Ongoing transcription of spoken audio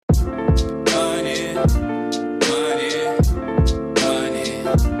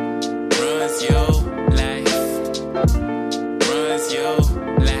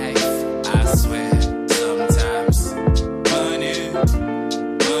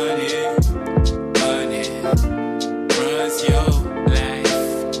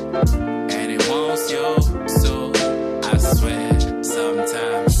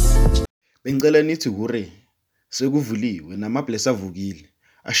Ngicela nithi hore sekuvuliwe namabless avukile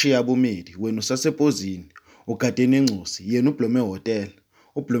ashiya abomedi wena usasepozini ugadene encosi yena ublome hotel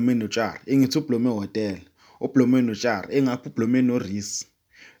ublome notshara engithi ublome hotel ublome notshara engapha ublome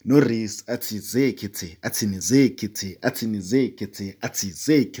noRis athi zekithe athi nizekithe athi nizekithe athi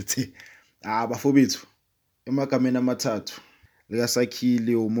zekithe bafowethu emagameni amathathu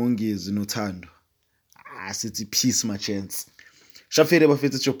likaSakhile uMongezi noThando sithi peace magents. Shafere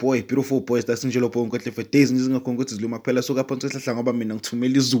bafethu it's your boy beautiful boys that's njalo bonke kahle for days ngizingakhona ukuthi ziluma phela soka phansi ehlahla ngoba mina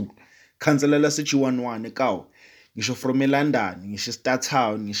ngithumela izulu khansela la sithi 11 ekawo ngisho from eLondon ngisho eStar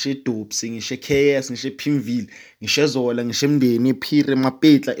Town ngisho eDobsi ngisho eKS ngisho ePimville ngisho eZola ngisho eMndeni ePhire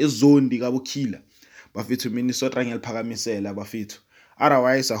eMapetla eZondi kaBokhila bafethu mina isotra ngiyaliphakamisela bafethu.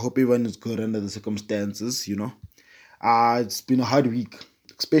 Otherwise I hope everyone is good under the circumstances, you know. It's been a hard week,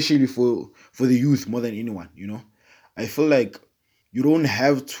 especially for the youth more than anyone, you know. I feel like you don't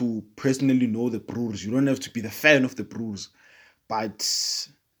have to personally know the Brewers. You don't have to be the fan of the Brewers. But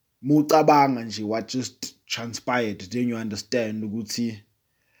mutabanga nje what just transpired, then you understand ukuthi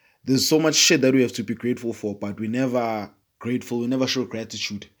there's so much shit that we have to be grateful for, but we never grateful, we never show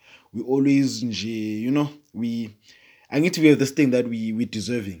gratitude. We always nje, you know, I need to be this thing that we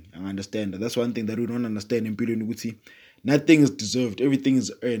deserving. I understand. That's one thing that we don't understand in Empilweni ukuthi nothing is deserved, everything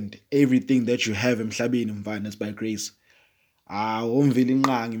is earned. Everything that you have emhlabeni mfana is by grace. Umveli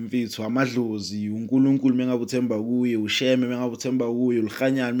inqangi mfethu amadlozi uNkulunkulu mengabe uthemba kuye usheme mengabe uthemba kuye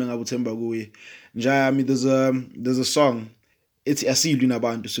ulikhanyana mengabe uthemba kuye njami there's a song ethi asilwi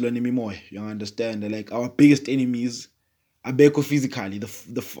nabantu silwa nemimoya, you understand, like our biggest enemies abekho physically,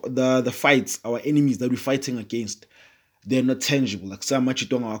 the fights, our enemies that we're fighting against, they're not tangible, like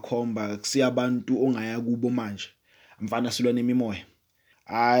samachito ngakhomba kusiyabantu ongaya kubo manje mfana silwa nemimoya.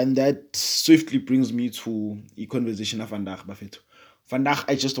 And that swiftly brings me to a conversation of vandaag, bafethu. Vandaag,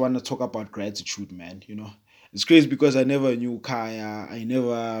 I just want to talk about gratitude, man. You know, it's crazy because I never knew Kaya, I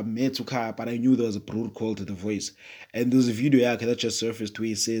never met Kaya, but I knew there was a broad call to The Voice. And there's a video that just surfaced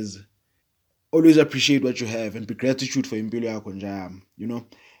where it says, always appreciate what you have and be gratitude for impilo yakho njam. You know,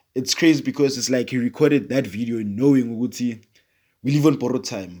 it's crazy because it's like he recorded that video knowing ukuthi we live on borrowed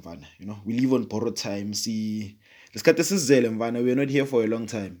time, Vana. You know, we live on borrowed time. See, we're not here for a long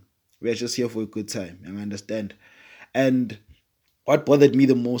time. We're just here for a good time. I understand. And what bothered me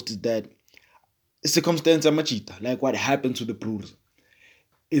the most is that circumstance amachita, like what happened to the Brewers.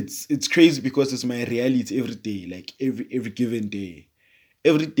 It's crazy because it's my reality every day, like every given day.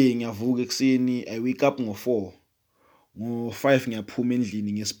 Every day ngiyavuka ekseni, I wake up ngo4, ngo5 ngiyaphuma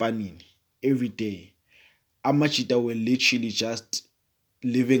endlini ngespanini. Every day. Amachita were literally just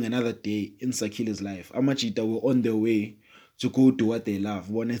living another day in Sakhile's life. Amachita were on their way to go do what they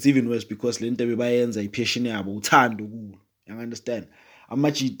love. But it's even worse because lento bebayenza ipassion yabo uthando kulo. You understand?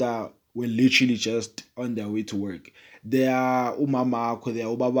 Amachita were literally just on their way to work. They are umama akho, they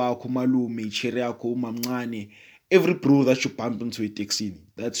are ubaba akho, umalume, ichiri yakho, umamncane. Every brew that you bump into a taxi,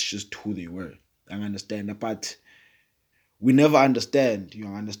 that's just who they were. You understand? But we never understand. You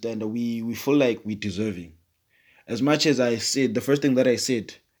understand? We feel like we're deserving. As much as I said, the first thing that I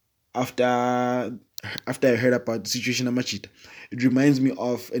said after I heard about the situation of Machita, it reminds me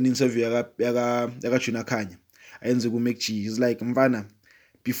of an interview Yagachuna Kanya. Ayenze kumekchi. He's like, mvana,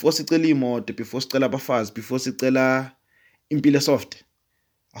 before sicela imoto, before sicela abafazi, before sicela impilo soft,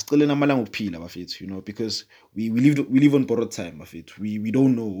 asicela namalanga ukuphila bafethu, you know, because we live on borrowed time bafethu. We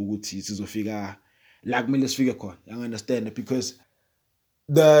don't know ukuthi sizofika la kumele sifike khona. You understand? Because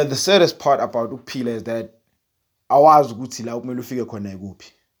the saddest part about ukuphila is that awazi ukuthi la kumele ufike khona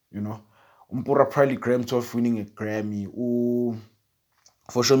ikuphi, you know. Umpura probably dreamt of winning a Grammy.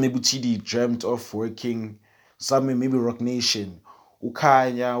 For sure maybe TD dreamt of working somewhere, maybe Rock Nation.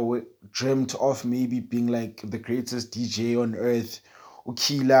 Ukanya dreamt of maybe being like the greatest DJ on earth.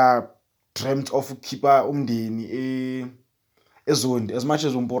 Ukila dreamt of ukipa umndeni ezondi. As much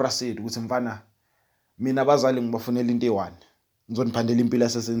as Umpura said ukuthi mfana mina bazali ngibafunela into eyi1 ngizoniphandela impilo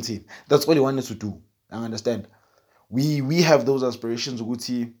yasesentini. That's all he wanted to do. I understand. We have those aspirations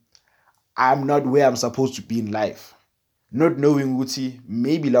ukuthi I'm not where I'm supposed to be in life, not knowing ukuthi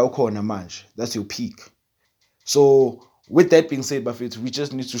maybe la ukhona manje, that's your peak. So with that being said, Buffett, we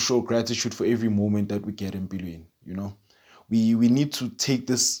just need to show gratitude for every moment that we get in Empilweni, you know. We need to take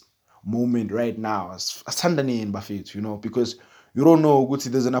this moment right now as in Buffett, you know, because you don't know ukuthi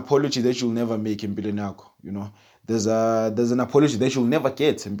there's an apology that you'll never make in Empilweni, you know. There's an apology that you'll never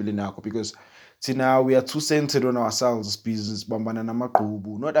get in Empilweni because see, now we are too centered on ourselves, business, bambana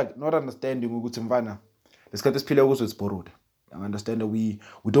namaqhubu, not understanding ukuthi mfana lesikhathi siphila kuso it's borrowed. I understand that we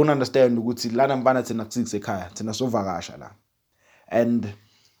don't understand ukuthi lana mfana thina kusikise ekhaya, thina sovakasha la. And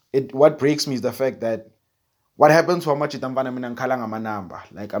What breaks me is the fact that what happens to how much itamvana mina ngikhala ngama-number.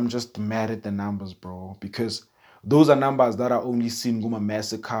 Like, I'm just mad at the numbers, bro, because those are numbers that are only seen kuma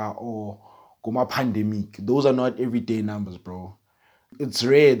massacre or kuma pandemic. Those are not everyday numbers, bro. It's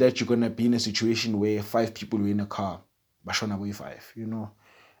rare that you're gonna be in a situation where 5 people were in a car, bashona boy 5,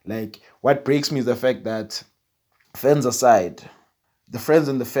 Like, what breaks me is the fact that, friends aside, the friends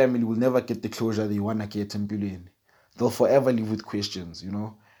and the family will never get the closure they wanna get in Billion. They'll forever live with questions.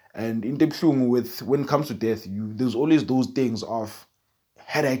 And in the with when it comes to death, there's always those things of,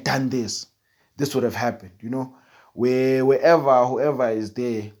 had I done this would have happened. Wherever whoever is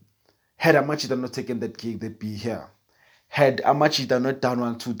there, had Amachita not taken that gig, they'd be here. Had Amachita not done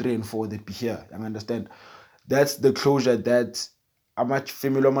 1, 2, 3, and 4, they'd be here. You understand? That's the closure that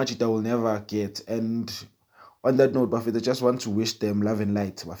family Amachita will never get. And on that note, Buffett, I just want to wish them love and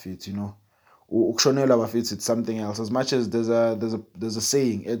light, Buffett. Ukushonela Buffett, it's something else. As much as there's a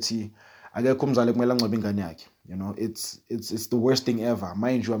saying, ethi akekho umzali kumele angcwabe ingane yakhe. It's the worst thing ever.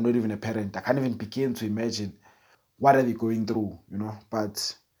 Mind you, I'm not even a parent. I can't even begin to imagine what are they going through.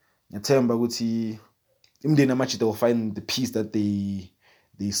 But ngiyathemba ukuthi imndeni amachita will find the peace that they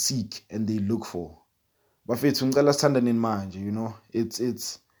seek and they look for. Bafethu ngicela sithandane manje.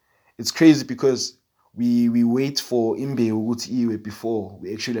 It's crazy because we wait for imbewu ukuthi iwe before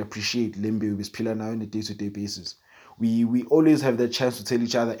we actually appreciate le mbewu besiphila nayo on a day-to-day basis. We always have that chance to tell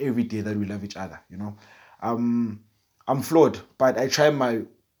each other every day that we love each other. I'm flawed, but I try by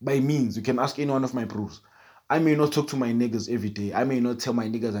means. You can ask any one of my bros. I may not talk to my niggas every day. I may not tell my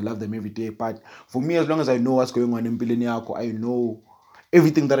niggas I love them every day. But for me, as long as I know what's going on in Biliniako, I know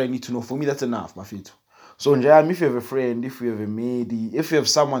everything that I need to know. For me, that's enough, Bafito. So, Njam, if you have a friend, if you have a maid, if you have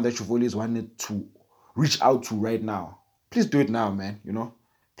someone that you've always wanted to reach out to right now, please do it now, man.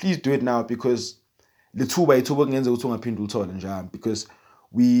 Please do it now, because the two by two because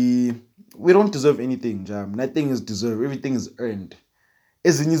we don't deserve anything, Jam. Nothing is deserved. Everything is earned.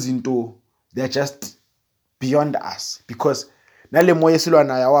 Ezinye izinto, they're just beyond us, because nale moya silwa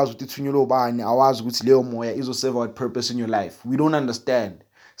nayo awazi ukuthi ithunyelwe ubani, awazi ukuthi leyo moya izoserve what purpose in your life. We don't understand.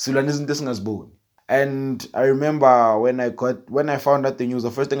 Silwa nezinto esingaziboni. And I remember when I found out the news,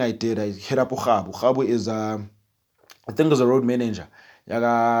 the first thing I did, I hit up Ukhabu. Ukhabu is I think was a road manager.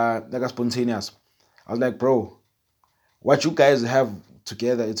 Yaga spontaneous. I was like, bro, what you guys have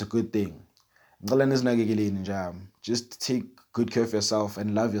together, it's a good thing. Just take good care of yourself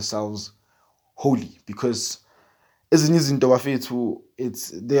and love yourselves wholly, because they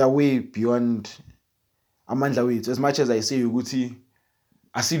are way beyond amandla wethu. As much as I say ukuthi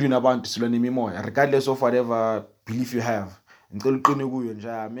asilwi nabantu silwa nemimoya, regardless of whatever belief you have, ngicela uqine kuyo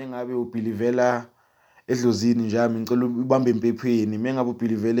njalo. Mengabe ubelievela edlozini njalo, ngicela ubambe empepheni. Mengabe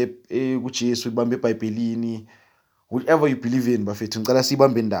ubelievela kuJesu, ubambe eBhayibhelini. Whatever you believe in, bafethu ngicela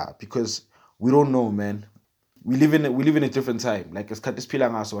sibambe ndaba, because we don't know, man. We live in a different time. Like, esikhathi siphila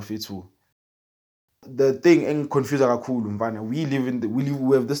ngaso bafethu. The thing engikconfuse kakhulu mfana, we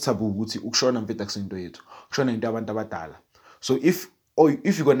have this taboo ukuthi ukushona mfethu akusinto yethu. Ukushona into abantu abadala. So if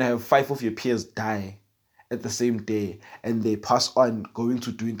you're gonna have 5 of your peers die at the same day and they pass on going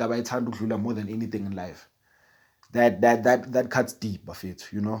to do into abayithanda ukudlula more than anything in life, that cuts deep,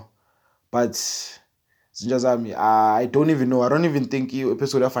 bafethu. But I don't even know. I don't even think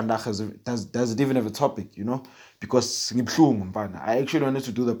episode of Fandache does it even have a topic, because I actually wanted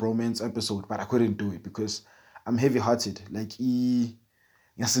to do the bromance episode, but I couldn't do it because I'm heavy-hearted. Like,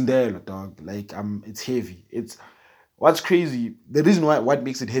 dog. Like, it's heavy. It's what's crazy. The reason what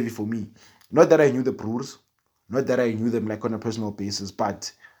makes it heavy for me, not that I knew the Brewers, not that I knew them like on a personal basis,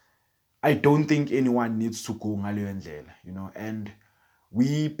 but I don't think anyone needs to go ngaleyo ndlela, and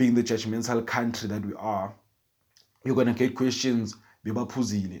we being the judgmental country that we are, you're gonna get questions.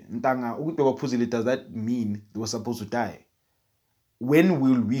 Bebaphuzile. Ntanga, ukuthi bebaphuzile, does that mean they were supposed to die? When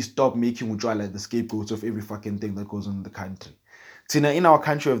will we stop making utshwala the scapegoats of every fucking thing that goes on in the country? Tina, in our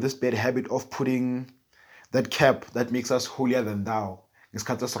country, we have this bad habit of putting that cap that makes us holier than thou. It's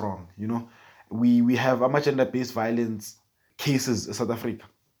cut us wrong, We have a gender-based violence cases in South Africa.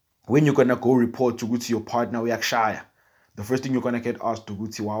 When you're gonna go report to your partner, uyakushaya, the first thing you're gonna get asked to go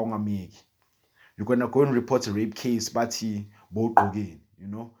to waongameki. You're gonna go and report a rape case, but again,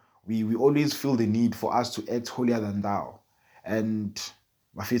 we always feel the need for us to act holier than thou, and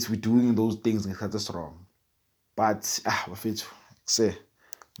bafethu, we're doing those things and it's wrong. But bafethu, say,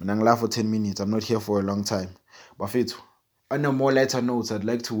 I'm laugh for 10 minutes. I'm not here for a long time. Bafethu, on a more lighter note, I'd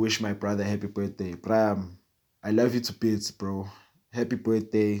like to wish my brother happy birthday. Brian, I love you to bits, bro. Happy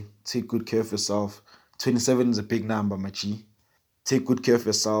birthday. Take good care of yourself. 27 is a big number, machi. Take good care of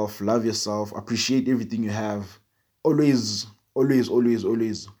yourself. Love yourself. Appreciate everything you have. Always, always, always,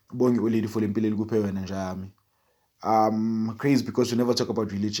 always Bonge ulady for lempile likuphe wena njami. Crazy because we never talk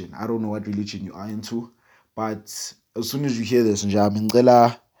about religion. I don't know what religion you are into, but as soon as you hear this njami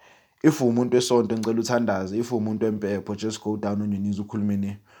ngicela if umuntu wesonto ngicela uthandaze, if umuntu wempepho just go down on your knees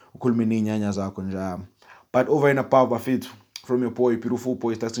ukhulumene inyanya zakho njami. But over and above bafethu, from your boy, beautiful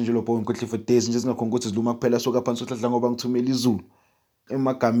boy, that's Angelo Boy nkohle for days nje singakhona ukuthi ziluma kuphela soka phansi uhlahla ngoba ngithumela izulu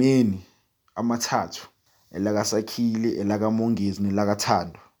emagameni amathathu elakaSakhile, elakaMongezi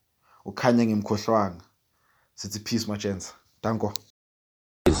nelakaThando ukhanya ngemkhohlwanga. Sithi peace my gents. Danko.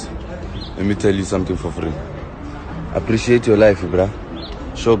 Let me tell you something for free. Appreciate your life, bruh.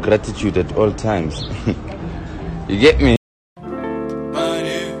 Show gratitude at all times. You get me?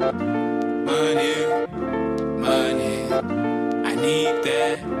 Money, money, money. I need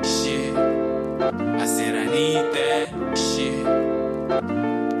that shit. I said I need that shit.